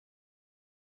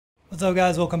What's up,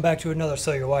 guys? Welcome back to another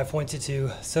So Your Wife Wants You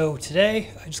To. So today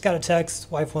I just got a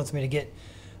text. Wife wants me to get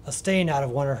a stain out of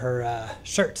one of her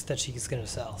shirts that she's going to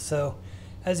sell. So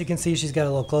as you can see, she's got a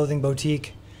little clothing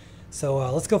boutique.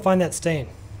 So let's go find that stain.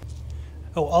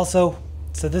 Oh, also,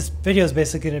 so this video is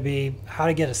basically going to be how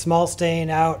to get a small stain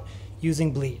out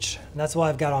using bleach. And that's why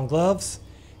I've got on gloves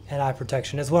and eye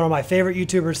protection. As one of my favorite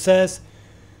YouTubers says,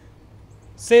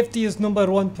 safety is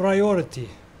 #1 priority.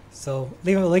 So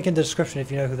leave a link in the description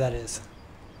if you know who that is.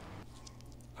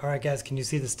 Alright guys, can you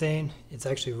see the stain? It's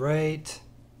actually right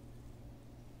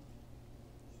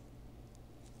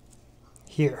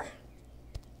here.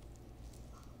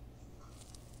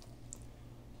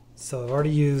 So I've already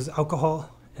used alcohol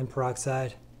and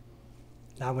peroxide.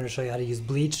 Now I'm going to show you how to use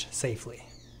bleach safely.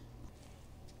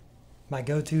 My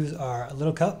go-tos are a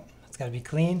little cup. It's got to be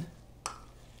clean.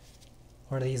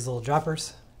 One of these little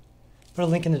droppers. Put a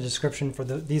link in the description for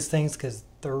these things because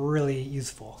they're really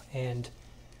useful. And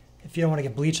if you don't want to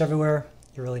get bleach everywhere,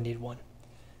 you really need one.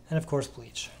 And of course,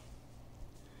 bleach.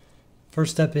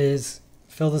 First step is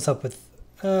fill this up with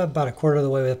about a quarter of the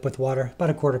way up with water, about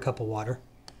a quarter cup of water.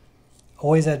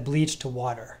 Always add bleach to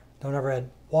water. Don't ever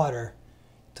add water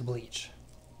to bleach.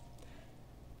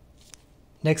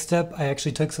 Next step, I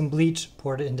actually took some bleach,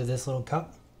 poured it into this little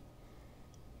cup.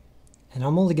 And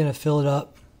I'm only going to fill it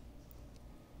up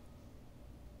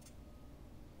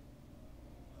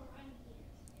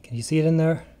Can you see it in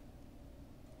there?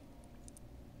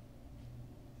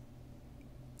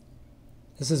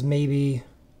 This is maybe,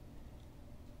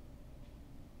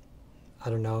 I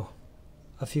don't know,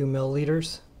 a few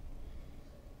milliliters.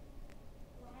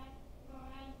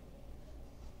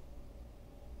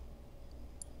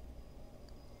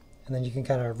 And then you can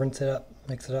kind of rinse it up,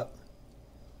 mix it up.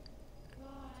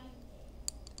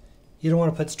 You don't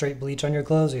want to put straight bleach on your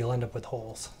clothes or you'll end up with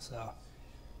holes. So,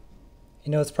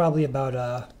 you know, it's probably about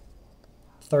a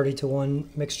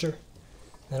 30-to-1 mixture.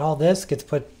 And all this gets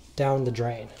put down the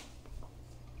drain.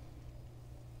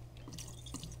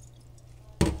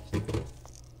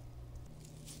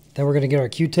 Then we're going to get our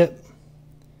Q-tip.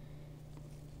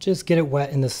 Just get it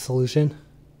wet in this solution.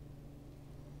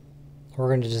 We're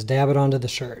going to just dab it onto the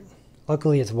shirt.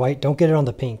 Luckily it's white. Don't get it on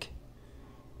the pink.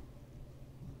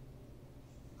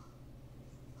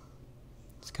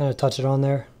 Just kind of touch it on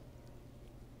there.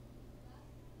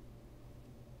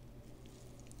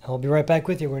 I'll be right back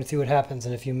with you. We're going to see what happens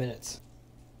in a few minutes.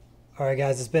 Alright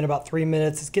guys, it's been about 3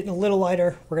 minutes. It's getting a little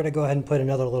lighter. We're going to go ahead and put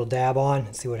another little dab on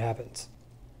and see what happens.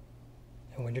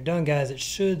 And when you're done, guys, it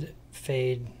should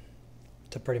fade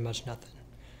to pretty much nothing.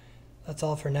 That's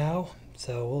all for now.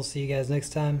 So we'll see you guys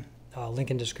next time. Link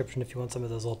in the description if you want some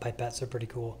of those little pipettes. They're pretty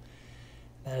cool.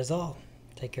 That is all.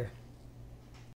 Take care.